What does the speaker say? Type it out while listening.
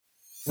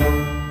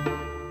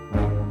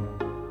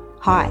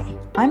Hi,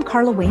 I'm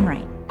Carla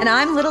Wainwright. And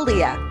I'm Little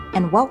Leah.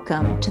 And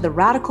welcome to the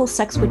Radical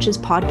Sex Witches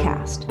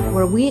podcast,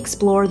 where we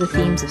explore the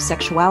themes of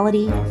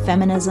sexuality,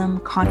 feminism,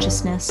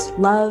 consciousness,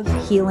 love,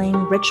 healing,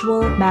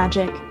 ritual,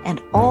 magic,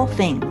 and all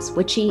things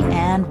witchy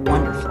and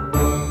wonderful.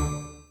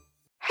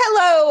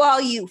 Hello, all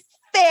you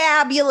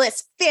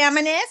fabulous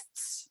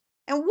feminists,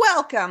 and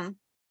welcome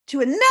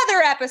to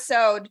another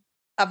episode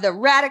of the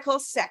Radical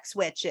Sex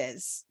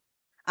Witches.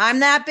 I'm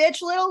that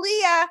bitch, Little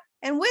Leah,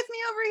 and with me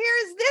over here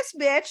is this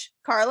bitch,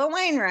 Carla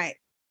Wainwright.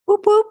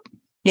 Whoop whoop.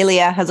 Hey,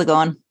 Leah, how's it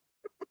going?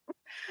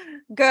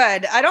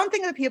 Good. I don't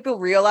think that people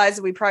realize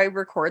that we probably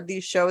record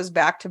these shows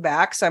back to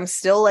back. So I'm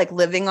still like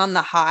living on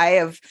the high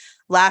of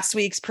last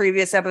week's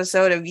previous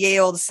episode of Yay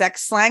Old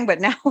Sex Slang.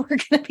 But now we're going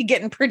to be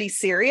getting pretty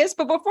serious.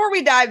 But before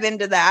we dive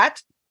into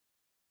that,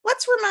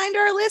 let's remind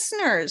our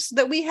listeners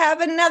that we have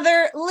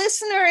another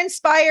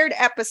listener-inspired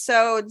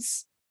episode.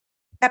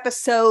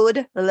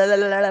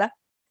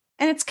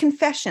 And it's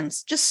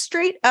confessions, just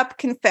straight up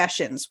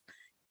confessions.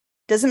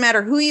 Doesn't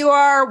matter who you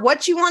are,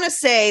 what you want to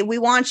say. We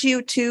want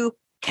you to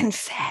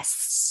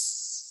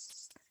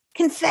confess.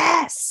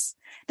 Confess.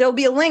 There'll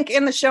be a link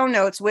in the show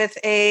notes with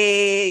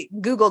a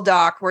Google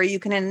Doc where you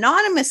can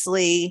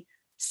anonymously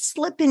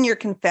slip in your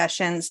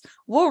confessions.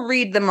 We'll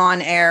read them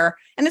on air,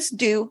 and it's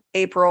due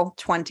April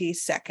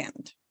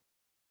 22nd.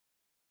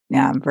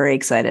 Yeah, I'm very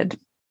excited.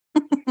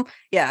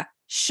 Yeah.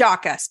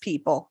 Shock us,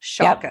 people.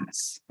 Shock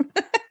us.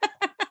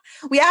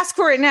 We ask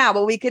for it now,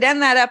 but we could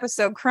end that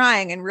episode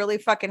crying and really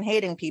fucking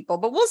hating people.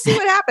 But we'll see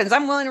what happens.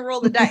 I'm willing to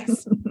roll the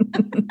dice.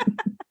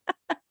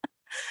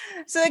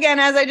 So again,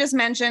 as I just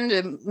mentioned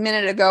a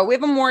minute ago, we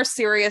have a more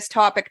serious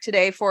topic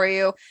today for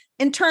you.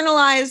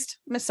 Internalized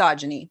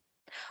misogyny.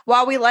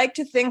 While we like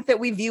to think that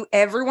we view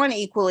everyone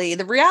equally,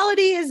 the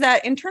reality is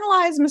that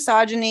internalized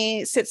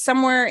misogyny sits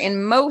somewhere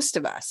in most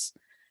of us.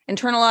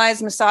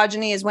 Internalized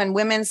misogyny is when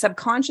women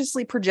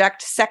subconsciously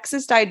project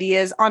sexist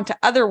ideas onto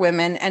other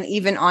women and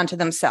even onto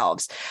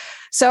themselves.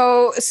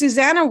 So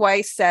Susanna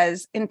Weiss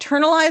says,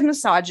 internalized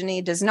misogyny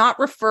does not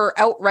refer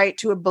outright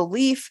to a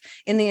belief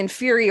in the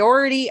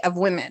inferiority of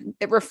women.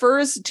 It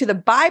refers to the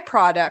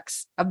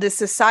byproducts of the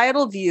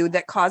societal view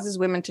that causes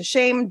women to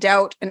shame,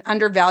 doubt, and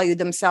undervalue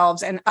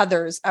themselves and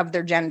others of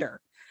their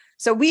gender.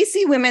 So we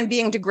see women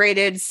being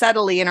degraded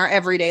subtly in our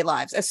everyday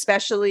lives,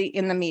 especially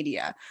in the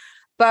media.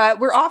 But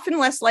we're often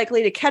less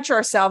likely to catch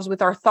ourselves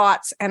with our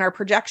thoughts and our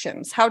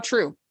projections. How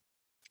true?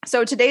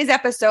 So today's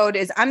episode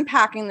is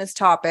unpacking this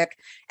topic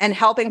and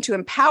helping to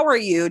empower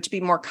you to be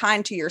more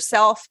kind to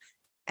yourself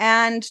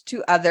and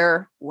to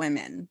other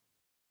women.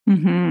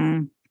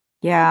 Mm-hmm.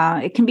 Yeah,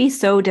 it can be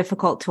so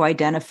difficult to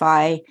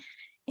identify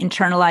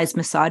internalized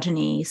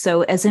misogyny.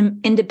 So as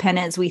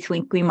independent as we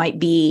think we might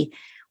be,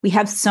 we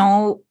have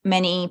so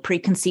many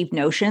preconceived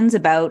notions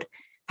about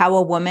how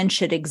a woman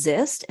should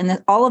exist. And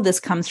that all of this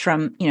comes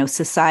from,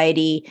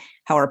 society,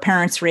 how our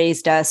parents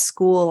raised us,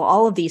 school,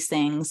 all of these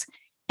things,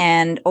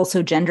 and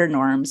also gender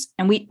norms.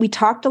 And we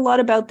talked a lot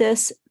about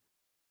this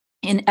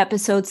in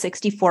episode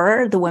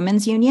 64, the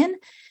Women's Union,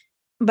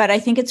 but I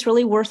think it's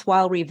really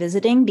worthwhile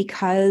revisiting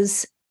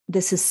because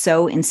this is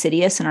so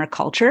insidious in our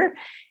culture.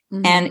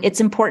 Mm-hmm. And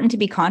it's important to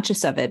be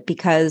conscious of it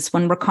because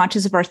when we're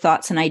conscious of our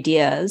thoughts and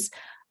ideas,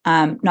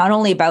 not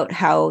only about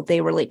how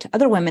they relate to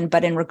other women,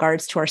 but in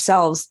regards to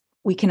ourselves,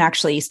 we can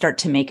actually start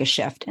to make a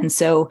shift. And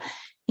so,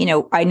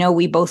 I know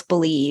we both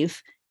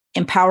believe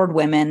empowered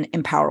women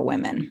empower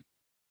women.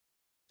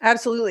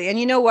 Absolutely. And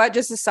you know what?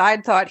 Just a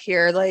side thought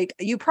here, like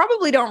you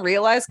probably don't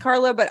realize,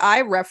 Carla, but I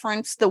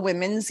reference the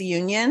Women's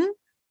Union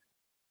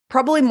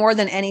probably more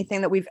than anything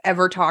that we've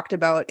ever talked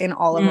about in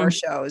all of our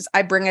shows.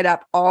 I bring it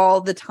up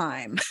all the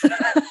time.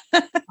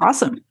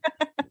 Awesome.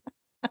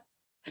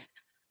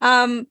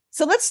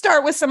 So let's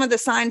start with some of the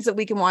signs that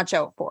we can watch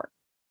out for.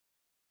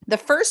 The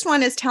first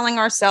one is telling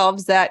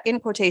ourselves that, in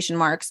quotation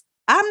marks,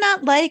 I'm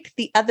not like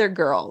the other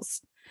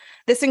girls.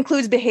 This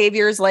includes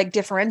behaviors like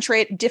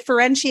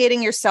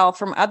differentiating yourself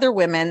from other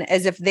women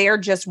as if they're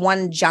just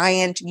one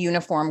giant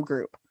uniform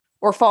group,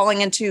 or falling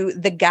into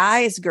the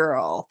guy's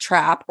girl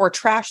trap or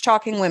trash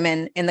talking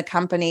women in the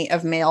company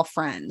of male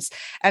friends.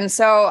 And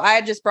so I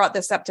had just brought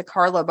this up to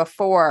Carla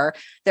before.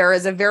 There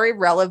is a very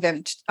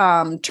relevant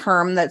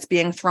term that's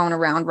being thrown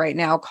around right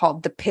now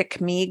called the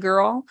pick me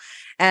girl.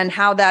 And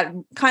how that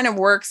kind of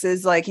works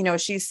is like,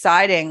 she's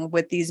siding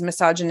with these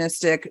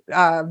misogynistic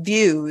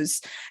views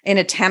in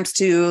attempts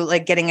to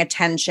like getting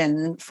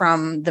attention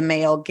from the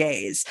male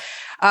gaze.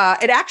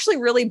 It actually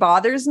really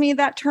bothers me,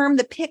 that term,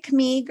 the pick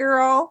me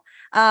girl.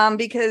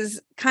 Because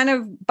kind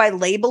of by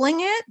labeling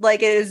it, like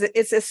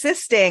it's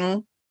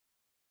assisting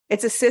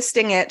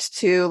it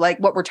to like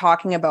what we're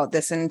talking about,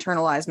 this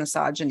internalized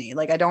misogyny.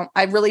 Like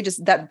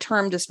that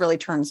term just really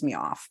turns me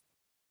off.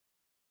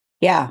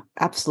 Yeah,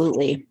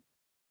 absolutely.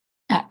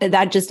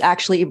 That just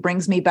actually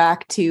brings me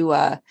back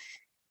to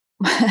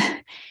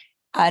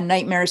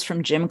nightmares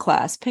from gym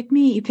class. Pick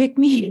me, pick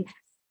me.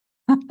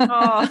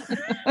 Oh,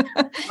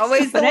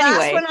 always the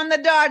last one on the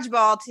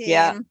dodgeball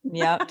team.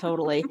 Yeah,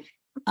 totally.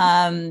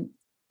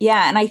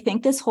 Yeah. And I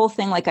think this whole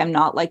thing, like, I'm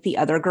not like the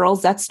other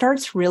girls, that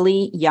starts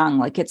really young.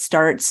 Like it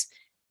starts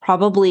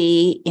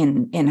probably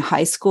in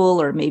high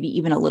school or maybe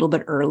even a little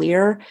bit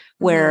earlier,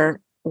 where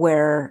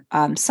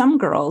some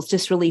girls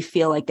just really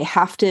feel like they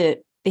have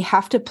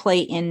to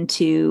play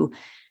into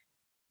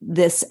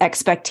this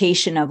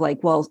expectation of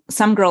like, well,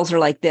 some girls are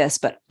like this,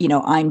 but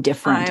I'm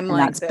different I'm and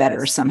like that's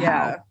better this.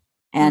 somehow. Yeah.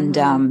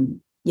 And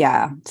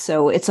yeah,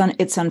 so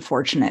it's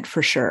unfortunate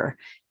for sure.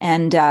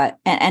 And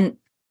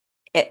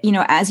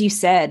as you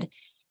said,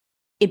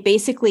 it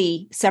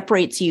basically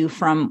separates you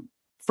from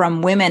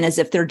women as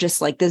if they're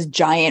just like this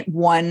giant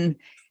one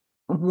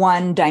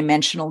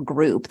dimensional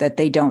group, that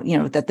they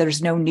don't, that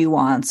there's no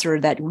nuance, or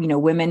that,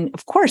 women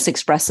of course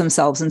express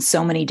themselves in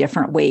so many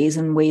different ways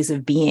and ways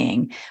of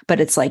being, but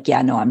it's like,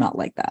 yeah, no, I'm not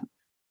like that.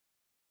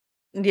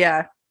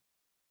 Yeah.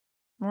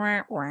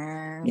 Yeah,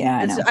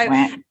 I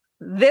know.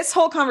 This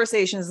whole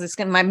conversation is this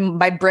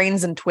my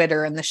brain's in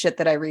Twitter and the shit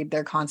that I read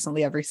there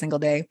constantly every single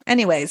day.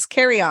 Anyways,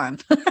 carry on.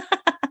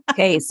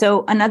 Okay,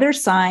 so another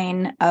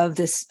sign of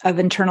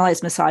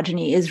internalized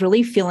misogyny is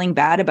really feeling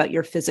bad about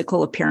your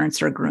physical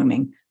appearance or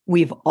grooming.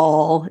 We've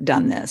all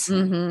done this.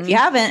 If you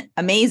haven't,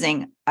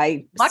 amazing.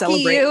 I Lucky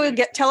celebrate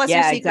you. Tell us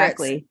your secrets.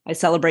 Exactly. I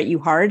celebrate you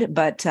hard,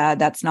 but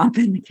that's not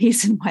been the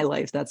case in my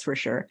life, that's for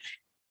sure.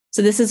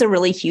 So this is a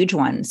really huge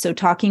one. So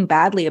talking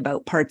badly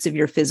about parts of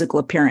your physical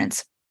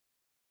appearance,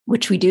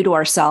 which we do to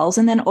ourselves,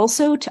 and then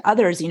also to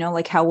others,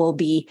 like how we'll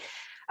be,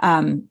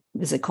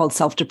 is it called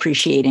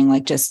self-depreciating?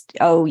 Like just,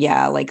 oh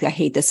yeah, like I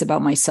hate this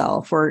about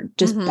myself, or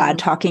just bad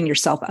talking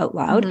yourself out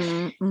loud.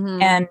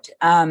 And,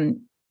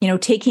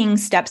 taking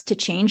steps to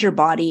change your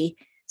body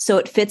so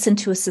it fits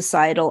into a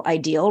societal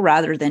ideal,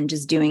 rather than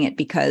just doing it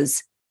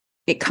because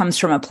it comes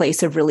from a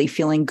place of really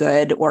feeling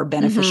good or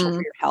beneficial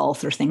for your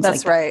health or things like that.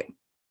 That's right.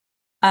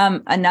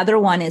 Another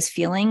one is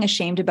feeling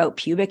ashamed about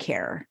pubic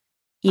hair,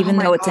 even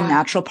though it's a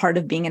natural part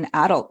of being an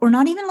adult, or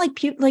not even like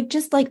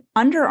just like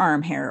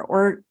underarm hair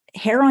or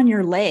hair on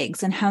your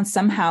legs, and how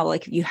somehow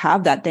like if you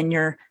have that, then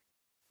you're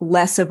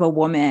less of a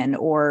woman,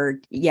 or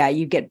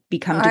you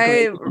become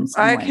degraded in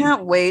some way. I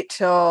can't wait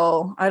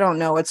till, I don't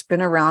know, it's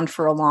been around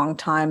for a long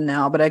time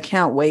now, but I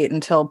can't wait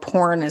until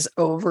porn is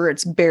over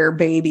its bare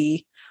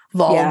baby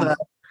vulva. Yeah.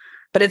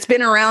 But it's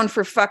been around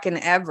for fucking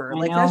ever.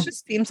 Like that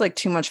just seems like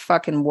too much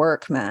fucking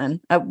work,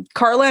 man.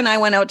 Carla and I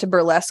went out to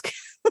burlesque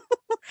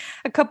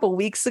a couple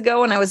weeks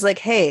ago, and I was like,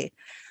 hey,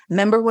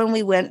 remember when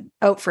we went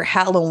out for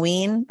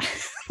Halloween?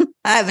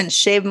 I haven't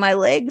shaved my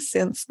legs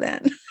since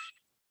then.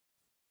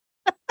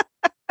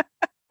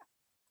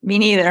 Me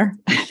neither.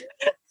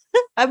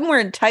 I'm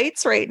wearing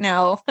tights right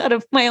now out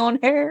of my own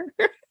hair.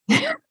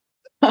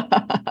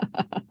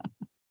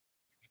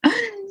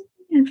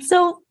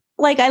 So,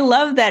 like, I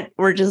love that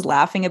we're just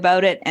laughing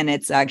about it and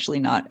it's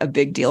actually not a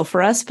big deal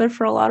for us, but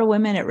for a lot of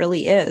women, it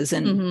really is.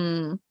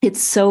 And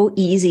it's so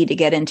easy to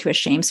get into a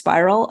shame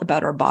spiral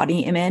about our body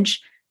image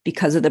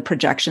because of the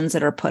projections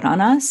that are put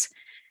on us.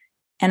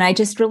 And I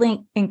just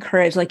really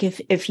encourage, like,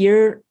 if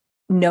you're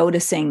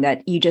noticing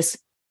that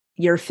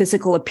your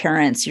physical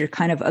appearance, you're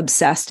kind of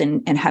obsessed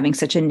and having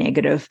such a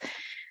negative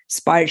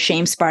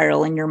shame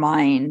spiral in your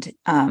mind,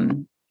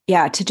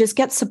 to just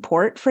get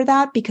support for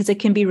that, because it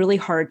can be really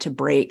hard to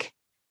break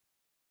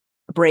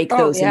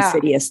those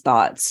insidious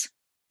thoughts.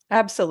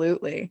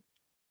 Absolutely.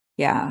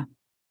 Yeah.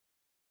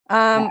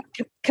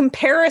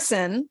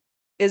 Comparison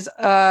is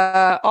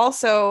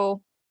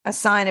also a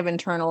sign of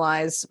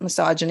internalized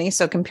misogyny.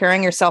 So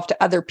comparing yourself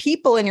to other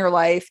people in your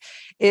life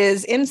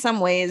is in some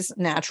ways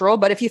natural,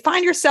 but if you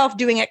find yourself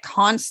doing it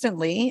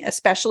constantly,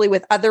 especially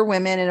with other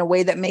women in a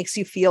way that makes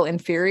you feel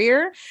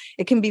inferior,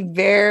 it can be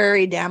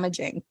very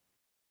damaging.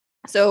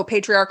 So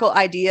patriarchal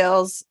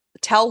ideals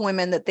tell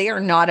women that they are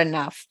not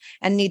enough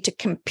and need to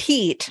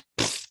compete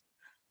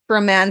for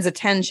a man's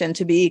attention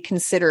to be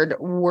considered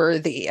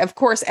worthy. Of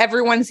course,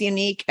 everyone's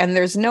unique and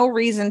there's no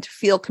reason to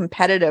feel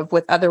competitive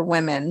with other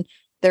women.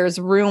 There's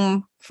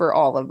room for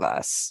all of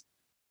us.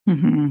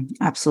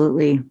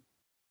 Absolutely.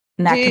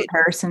 And that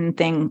comparison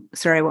thing,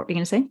 sorry, what were you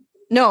going to say?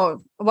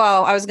 No,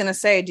 well, I was going to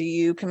say, do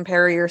you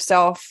compare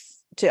yourself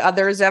to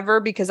others ever?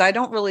 Because I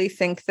don't really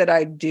think that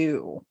I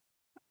do.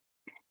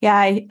 Yeah,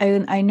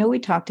 I know we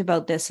talked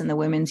about this in the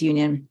Women's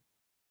Union.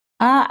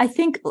 I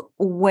think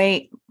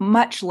way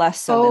much less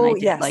so than I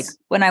did like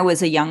when I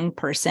was a young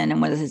person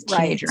and was a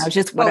teenager. I was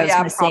just I was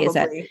going to say is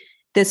that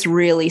this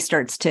really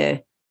starts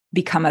to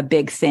become a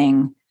big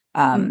thing.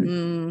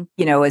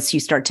 As you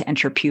start to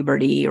enter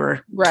puberty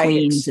or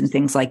tweens and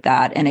things like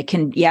that. And it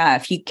can,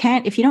 if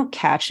you don't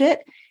catch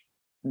it,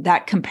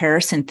 that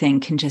comparison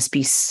thing can just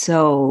be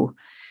so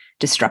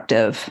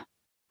destructive.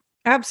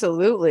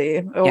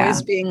 Absolutely.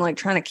 Always being like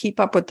trying to keep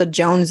up with the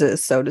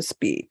Joneses, so to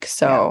speak.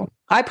 So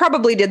I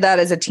probably did that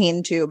as a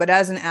teen too, but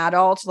as an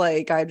adult,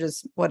 like I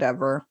just,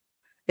 whatever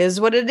is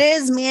what it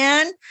is,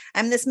 man.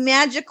 I'm this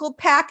magical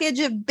package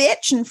of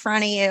bitch in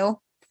front of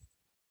you.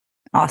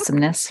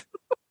 Awesomeness.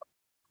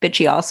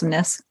 Bitchy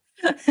awesomeness.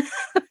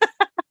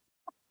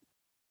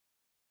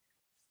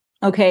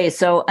 Okay,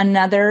 so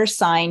another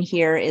sign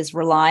here is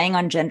relying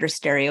on gender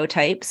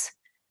stereotypes.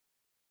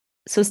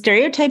 So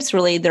stereotypes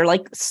really, they're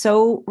like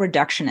so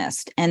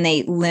reductionist, and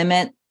they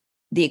limit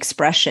the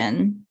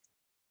expression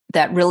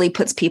that really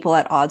puts people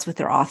at odds with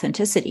their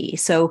authenticity.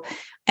 So,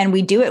 and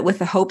we do it with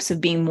the hopes of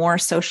being more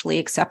socially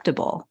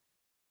acceptable,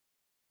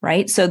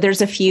 right? So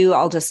there's a few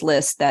I'll just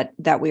list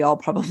that we all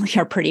probably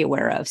are pretty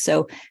aware of.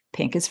 So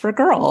pink is for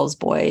girls,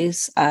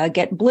 boys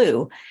get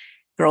blue.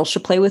 Girls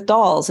should play with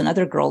dolls and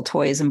other girl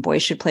toys, and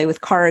boys should play with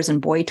cars and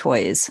boy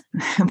toys.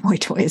 Boy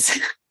toys.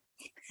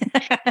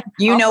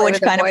 You know which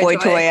kind of boy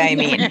toy I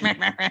mean.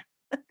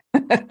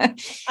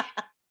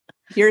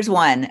 Here's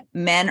one.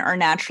 Men are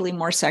naturally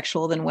more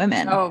sexual than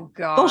women. Oh,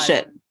 God.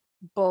 Bullshit.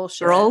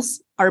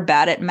 Girls are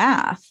bad at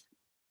math.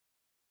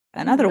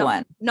 Another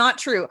one. Not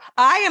true.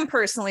 I am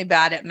personally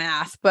bad at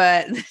math,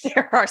 but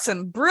there are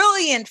some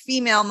brilliant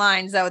female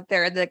minds out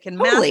there that can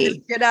math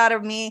the shit out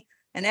of me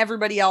and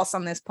everybody else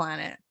on this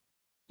planet.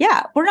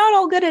 Yeah, we're not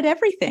all good at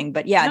everything,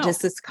 but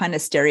just this kind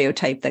of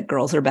stereotype that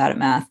girls are bad at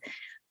math.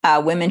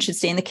 Women should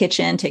stay in the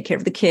kitchen, take care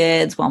of the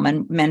kids, while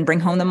men bring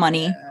home the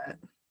money.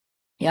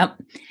 Yep.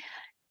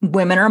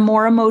 Women are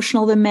more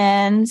emotional than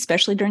men,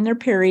 especially during their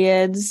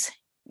periods,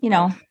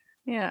 Yeah.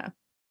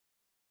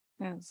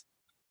 Yes.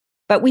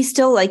 But we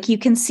still, like, you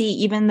can see,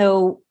 even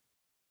though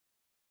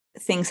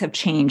things have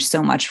changed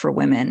so much for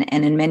women,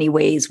 and in many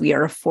ways we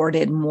are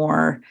afforded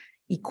more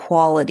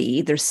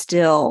equality, there's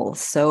still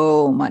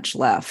so much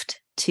left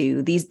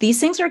to these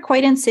things are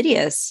quite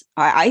insidious.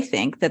 I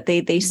think that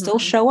they still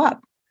show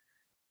up.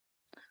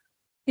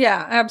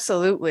 Yeah,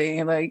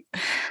 absolutely. Like,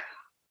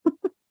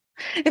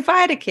 if I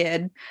had a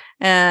kid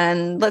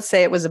and let's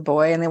say it was a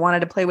boy and they wanted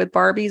to play with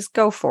Barbies,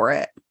 go for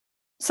it.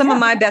 Some of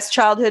my best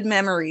childhood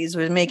memories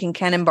was making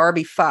Ken and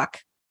Barbie fuck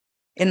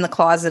in the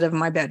closet of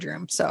my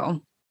bedroom.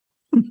 So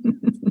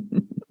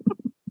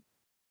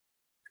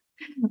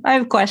I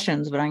have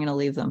questions, but I'm going to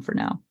leave them for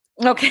now.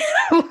 Okay.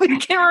 We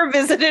can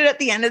revisit it at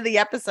the end of the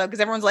episode because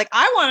everyone's like,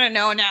 I want to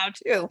know now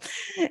too.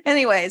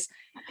 Anyways,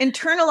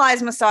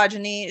 internalized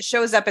misogyny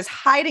shows up as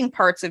hiding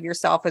parts of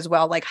yourself as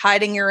well, like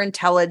hiding your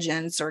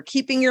intelligence or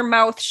keeping your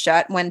mouth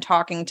shut when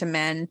talking to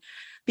men,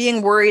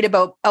 being worried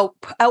about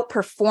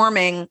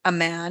outperforming a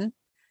man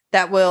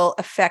that will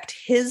affect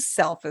his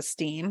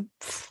self-esteem.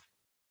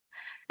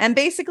 And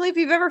basically, if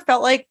you've ever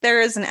felt like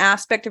there is an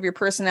aspect of your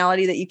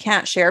personality that you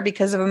can't share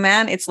because of a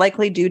man, it's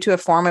likely due to a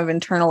form of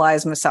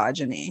internalized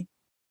misogyny.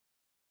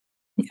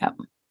 Yeah.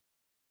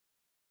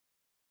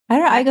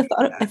 I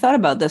thought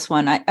about this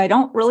one. I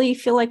don't really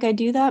feel like I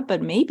do that,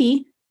 but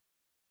maybe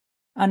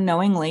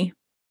unknowingly.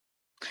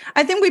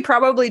 I think we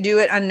probably do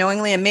it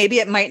unknowingly, and maybe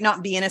it might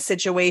not be in a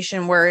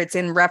situation where it's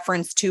in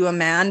reference to a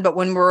man, but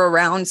when we're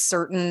around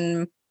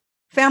certain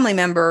family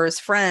members,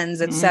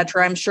 friends,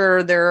 etc., I'm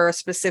sure there are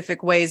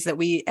specific ways that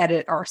we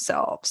edit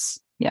ourselves.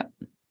 Yep.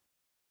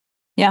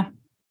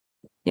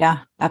 Yeah,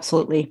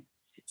 absolutely.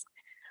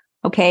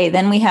 Okay,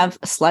 then we have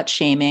slut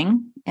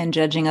shaming and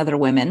judging other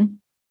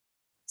women.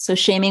 So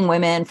shaming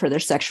women for their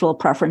sexual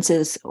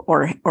preferences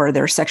or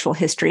their sexual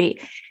history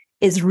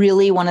is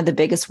really one of the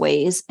biggest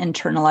ways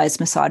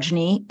internalized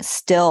misogyny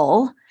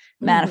still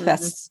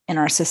manifests in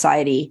our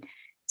society.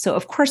 So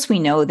of course we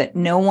know that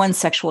no one's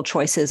sexual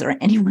choices are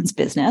anyone's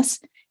business.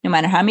 No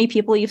matter how many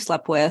people you've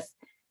slept with,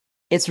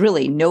 it's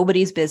really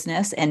nobody's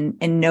business, and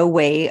in no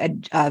way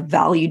a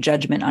value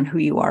judgment on who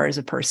you are as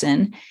a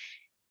person.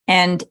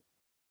 And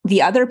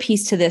the other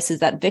piece to this is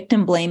that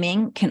victim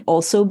blaming can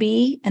also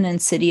be an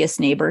insidious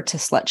neighbor to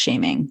slut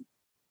shaming.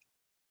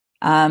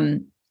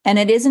 And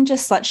it isn't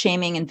just slut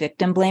shaming and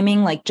victim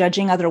blaming, like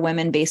judging other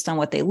women based on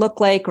what they look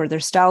like or their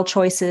style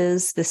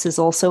choices. This is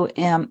also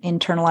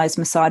internalized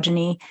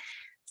misogyny.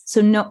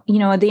 So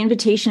the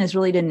invitation is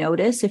really to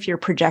notice if you're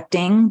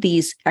projecting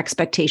these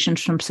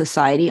expectations from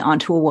society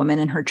onto a woman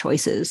and her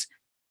choices.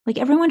 Like,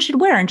 everyone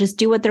should wear and just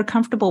do what they're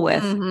comfortable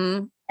with.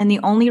 And the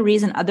only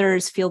reason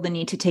others feel the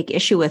need to take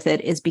issue with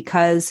it is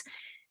because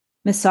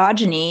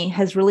misogyny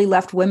has really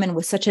left women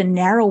with such a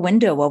narrow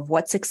window of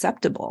what's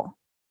acceptable.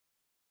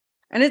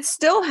 And it's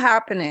still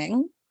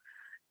happening.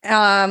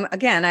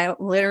 Again,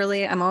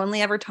 I'm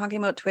only ever talking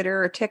about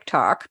Twitter or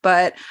TikTok,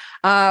 but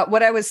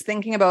what I was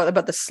thinking about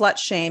the slut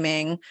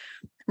shaming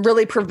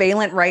really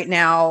prevalent right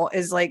now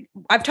is, like,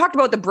 I've talked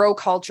about the bro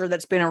culture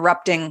that's been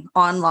erupting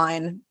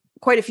online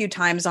quite a few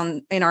times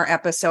in our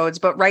episodes,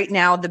 but right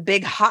now the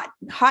big hot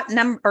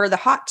number, or the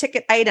hot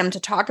ticket item to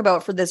talk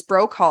about for this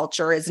bro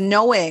culture, is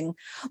knowing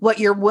what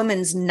your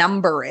woman's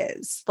number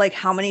is, like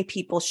how many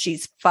people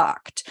she's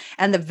fucked,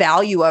 and the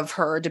value of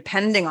her,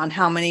 depending on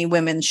how many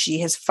women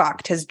she has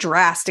fucked, has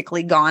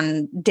drastically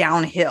gone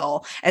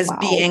downhill as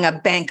being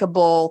a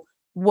bankable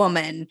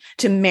woman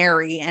to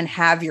marry and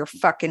have your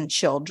fucking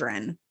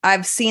children.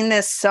 I've seen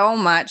this so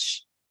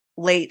much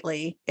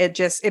lately.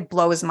 It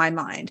blows my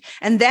mind.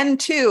 And then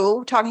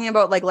too, talking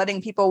about like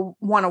letting people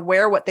want to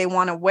wear what they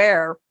want to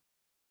wear,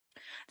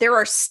 there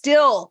are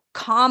still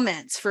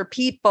comments for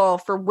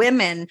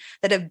women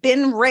that have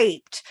been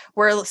raped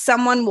where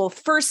someone will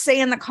first say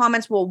in the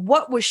comments, well,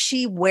 what was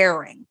she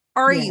wearing?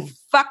 Are you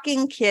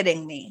fucking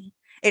kidding me?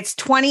 It's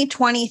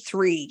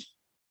 2023.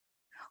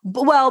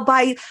 Well,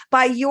 by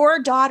your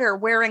daughter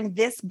wearing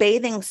this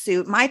bathing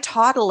suit, my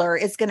toddler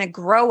is going to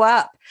grow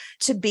up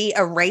to be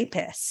a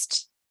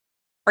rapist.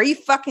 Are you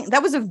fucking?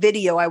 That was a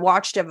video I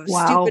watched of a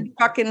stupid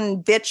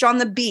fucking bitch on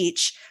the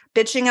beach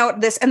bitching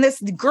out this. And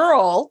this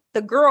girl,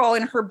 the girl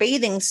in her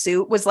bathing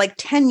suit was like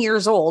 10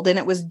 years old and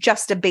it was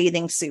just a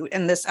bathing suit.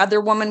 And this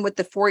other woman with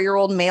the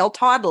 4-year-old male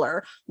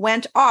toddler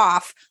went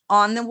off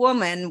on the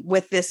woman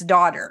with this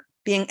daughter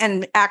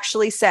and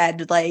actually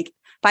said, like,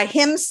 by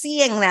him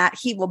seeing that,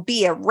 he will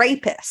be a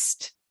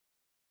rapist.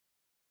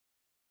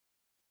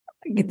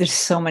 There's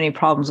so many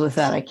problems with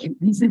that. I can't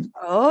reason.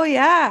 Oh,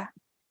 yeah.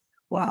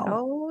 Wow.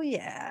 Oh,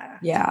 yeah.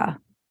 Yeah.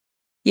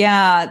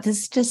 Yeah.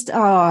 This just,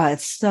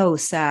 it's so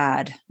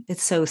sad.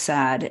 It's so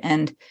sad.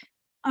 And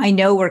I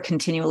know we're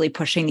continually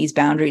pushing these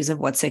boundaries of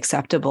what's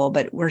acceptable,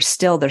 but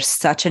there's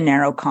such a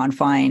narrow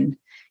confine,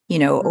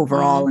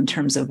 overall in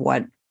terms of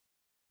what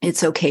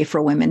it's okay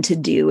for women to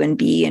do and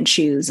be and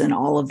choose and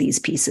all of these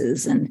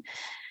pieces. And,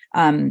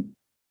 and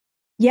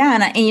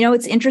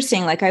it's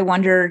interesting. Like, I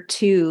wonder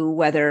too,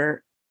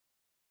 whether,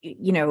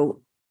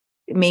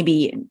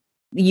 maybe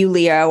you,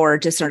 Leah, or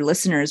just our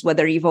listeners,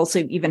 whether you've also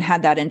even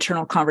had that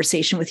internal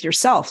conversation with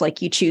yourself,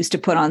 like you choose to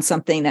put on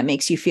something that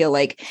makes you feel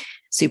like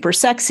super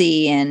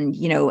sexy and,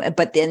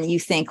 but then you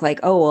think like,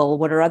 oh, well,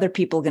 what are other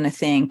people going to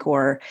think?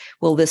 Or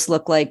will this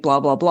look like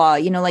blah, blah, blah?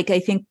 I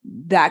think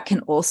that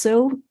can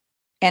also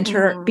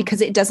enter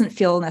because it doesn't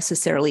feel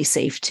necessarily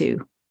safe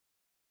to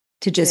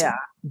just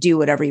do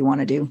whatever you want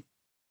to do.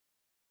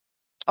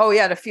 Oh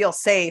yeah. To feel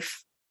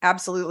safe.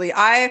 Absolutely.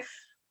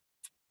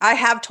 I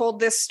have told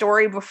this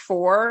story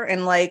before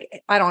and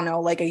like, I don't know,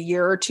 like a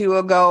year or two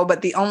ago,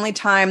 but the only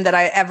time that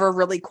I ever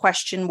really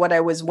questioned what I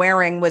was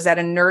wearing was at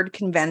a nerd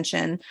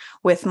convention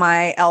with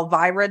my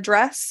Elvira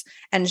dress,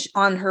 and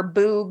on her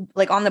boob,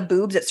 like on the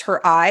boobs, it's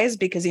her eyes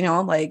because,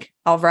 like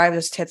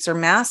Elvira's tits are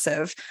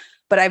massive,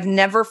 but I've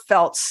never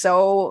felt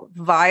so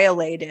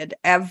violated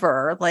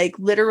ever. Like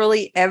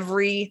literally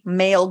every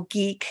male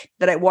geek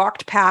that I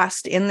walked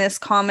past in this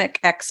comic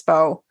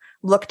expo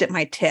looked at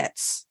my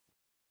tits.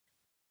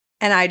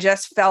 And I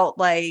just felt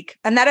like,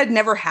 and that had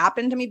never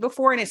happened to me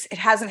before. And it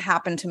hasn't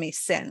happened to me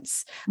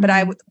since, but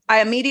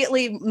I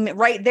immediately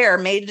right there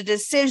made a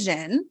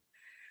decision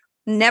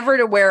never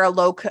to wear a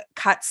low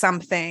cut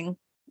something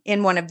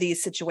in one of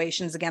these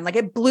situations again. Like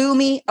it blew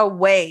me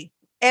away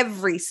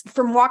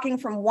from walking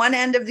from one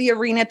end of the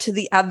arena to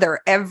the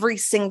other, every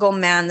single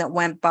man that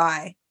went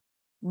by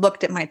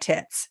looked at my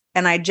tits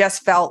and I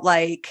just felt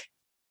like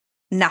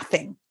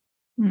nothing.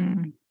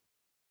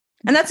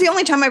 And that's the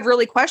only time I've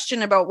really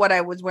questioned about what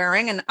I was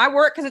wearing. And I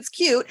wore it because it's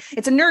cute.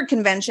 It's a nerd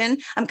convention.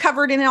 I'm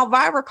covered in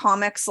Elvira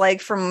comics,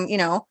 like from,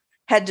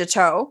 head to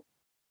toe.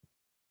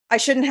 I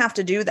shouldn't have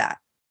to do that.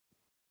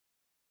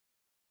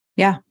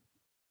 Yeah,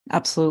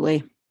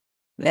 absolutely.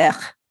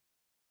 Ugh.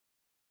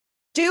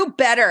 Do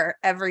better,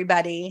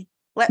 everybody.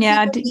 Let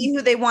people be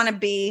who they want to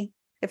be.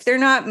 If they're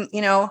not,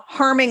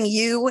 harming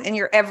you in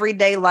your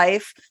everyday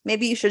life,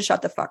 maybe you should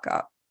shut the fuck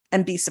up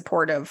and be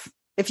supportive.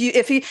 If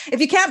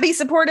you can't be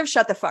supportive,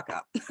 shut the fuck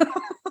up.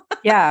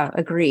 Yeah,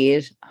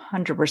 agreed.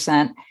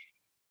 100%.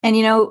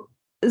 And,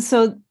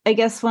 so I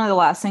guess one of the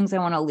last things I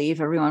want to leave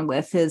everyone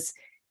with is,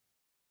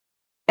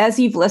 as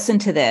you've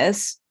listened to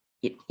this,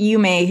 you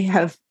may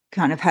have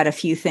kind of had a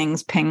few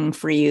things ping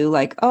for you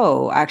like,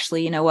 oh,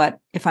 actually, you know what?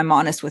 If I'm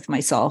honest with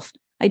myself,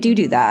 I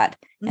do that.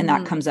 And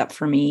that comes up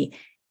for me.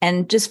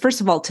 And just first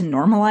of all, to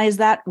normalize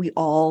that, we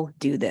all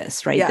do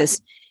this, right? Yeah.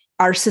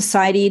 Our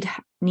society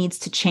needs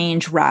to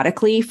change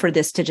radically for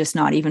this to just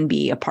not even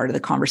be a part of the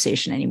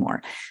conversation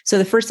anymore. So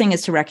the first thing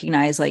is to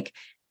recognize, like,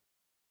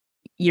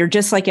 you're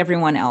just like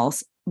everyone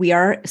else. We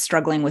are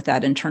struggling with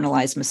that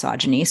internalized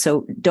misogyny.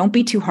 So don't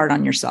be too hard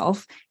on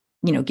yourself.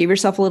 Give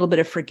yourself a little bit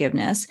of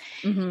forgiveness.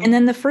 And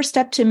then the first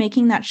step to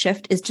making that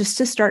shift is just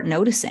to start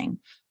noticing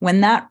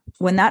when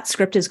that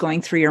script is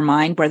going through your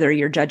mind, whether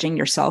you're judging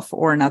yourself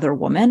or another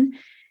woman.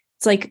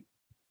 It's like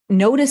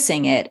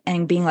noticing it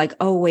and being like,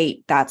 oh,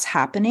 wait, that's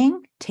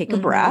happening. Take a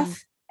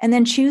breath and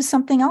then choose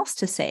something else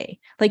to say.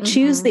 Like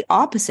choose the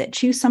opposite.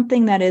 Choose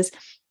something that is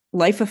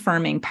life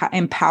affirming,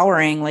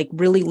 empowering, like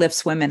really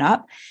lifts women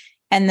up.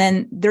 And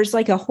then there's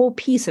like a whole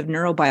piece of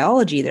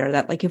neurobiology there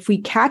that, like, if we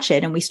catch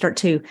it and we start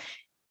to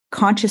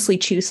consciously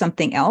choose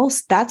something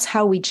else, that's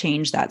how we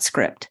change that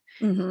script.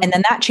 And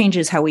then that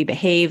changes how we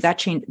behave. That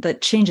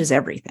changes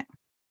everything.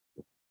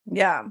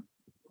 Yeah.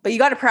 But you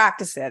got to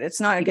practice it. It's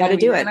not, you got to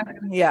do it.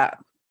 Yeah.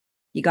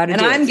 You got to do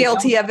it. And I'm it.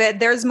 guilty of it.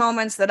 There's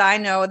moments that I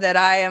know that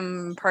I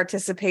am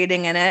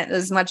participating in it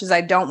as much as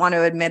I don't want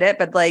to admit it.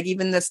 But like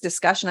even this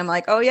discussion, I'm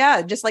like, oh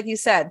yeah, just like you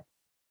said,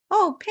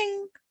 oh,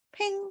 ping,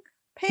 ping,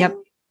 ping. Yep.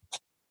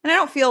 And I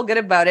don't feel good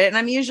about it. And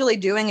I'm usually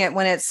doing it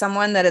when it's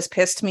someone that has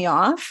pissed me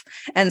off.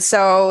 And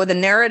so the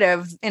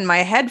narrative in my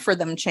head for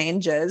them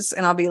changes.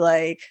 And I'll be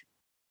like,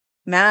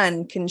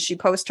 man, can she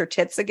post her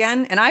tits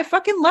again? And I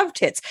fucking love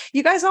tits.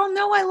 You guys all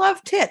know I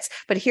love tits.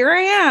 But here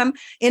I am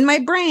in my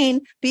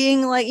brain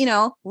being like,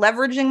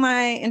 leveraging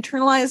my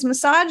internalized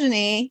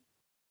misogyny.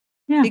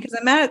 Yeah. Because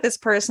I'm mad at this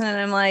person and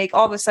I'm like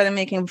all of a sudden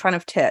making fun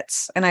of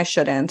tits and I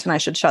shouldn't, and I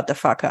should shut the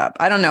fuck up.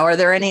 I don't know. Are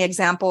there any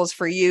examples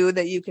for you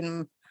that you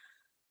can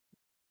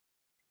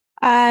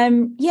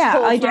yeah,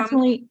 pull I from?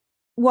 definitely,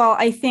 well,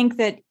 I think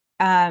that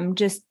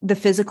just the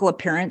physical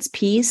appearance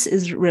piece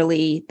is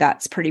really,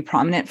 that's pretty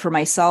prominent for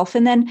myself.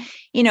 And then,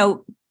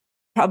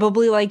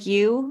 probably like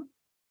you,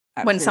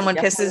 When there's someone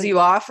pisses definitely, you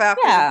off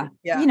after? yeah,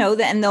 Yeah.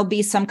 and there'll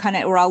be some kind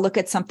of, or I'll look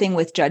at something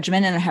with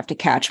judgment and I have to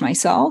catch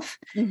myself.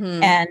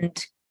 Mm-hmm.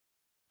 And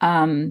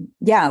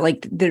yeah,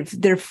 like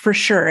they're for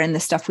sure. And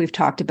the stuff we've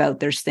talked about,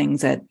 there's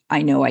things that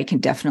I know I can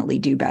definitely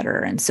do better.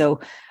 And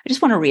so I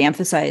just want to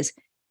reemphasize,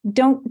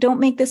 don't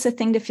make this a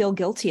thing to feel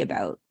guilty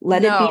about.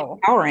 Let it be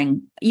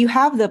empowering. You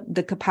have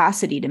the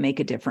capacity to make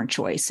a different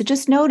choice. So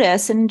just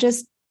notice and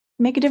just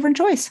make a different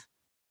choice.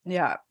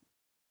 Yeah,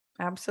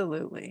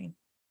 absolutely.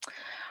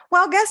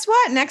 Well, guess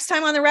what? Next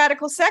time on the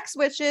Radical Sex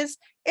Witches,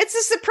 it's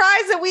a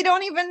surprise that we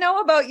don't even know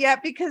about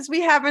yet because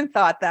we haven't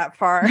thought that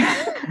far.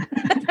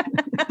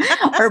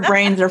 Our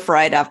brains are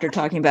fried after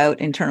talking about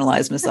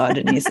internalized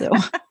misogyny. So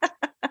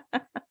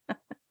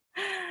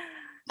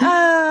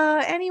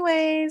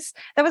anyways,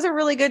 that was a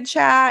really good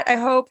chat. I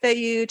hope that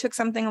you took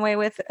something away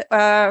with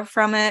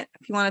from it.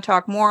 If you want to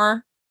talk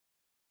more,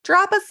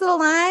 drop us a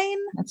line.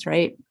 That's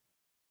right.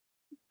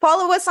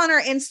 Follow us on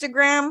our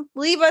Instagram.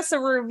 Leave us a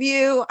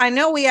review. I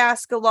know we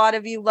ask a lot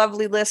of you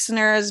lovely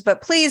listeners,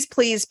 but please,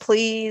 please,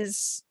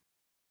 please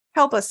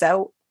help us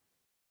out.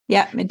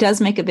 Yeah, it does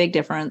make a big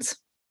difference.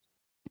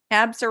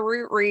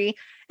 Absolutely.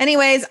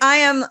 Anyways, I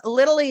am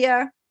Little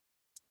Leah.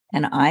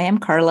 And I am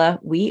Carla.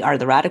 We are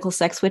the Radical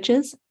Sex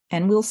Witches,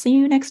 and we'll see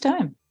you next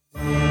time.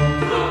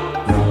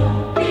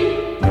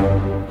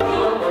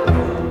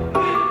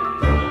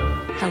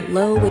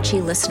 Hello,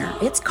 witchy listener.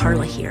 It's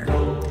Carla here.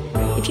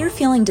 If you're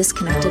feeling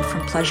disconnected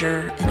from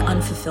pleasure and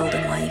unfulfilled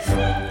in life,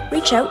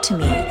 reach out to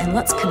me and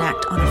let's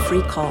connect on a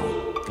free call.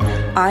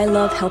 I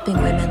love helping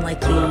women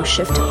like you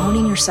shift to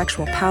owning your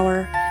sexual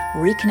power,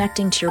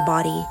 reconnecting to your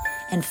body,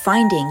 and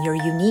finding your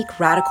unique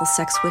radical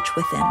sex witch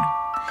within.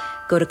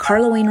 Go to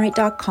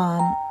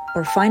carlawainwright.com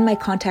or find my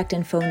contact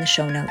info in the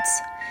show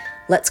notes.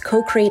 Let's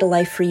co-create a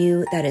life for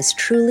you that is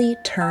truly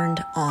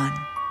turned on.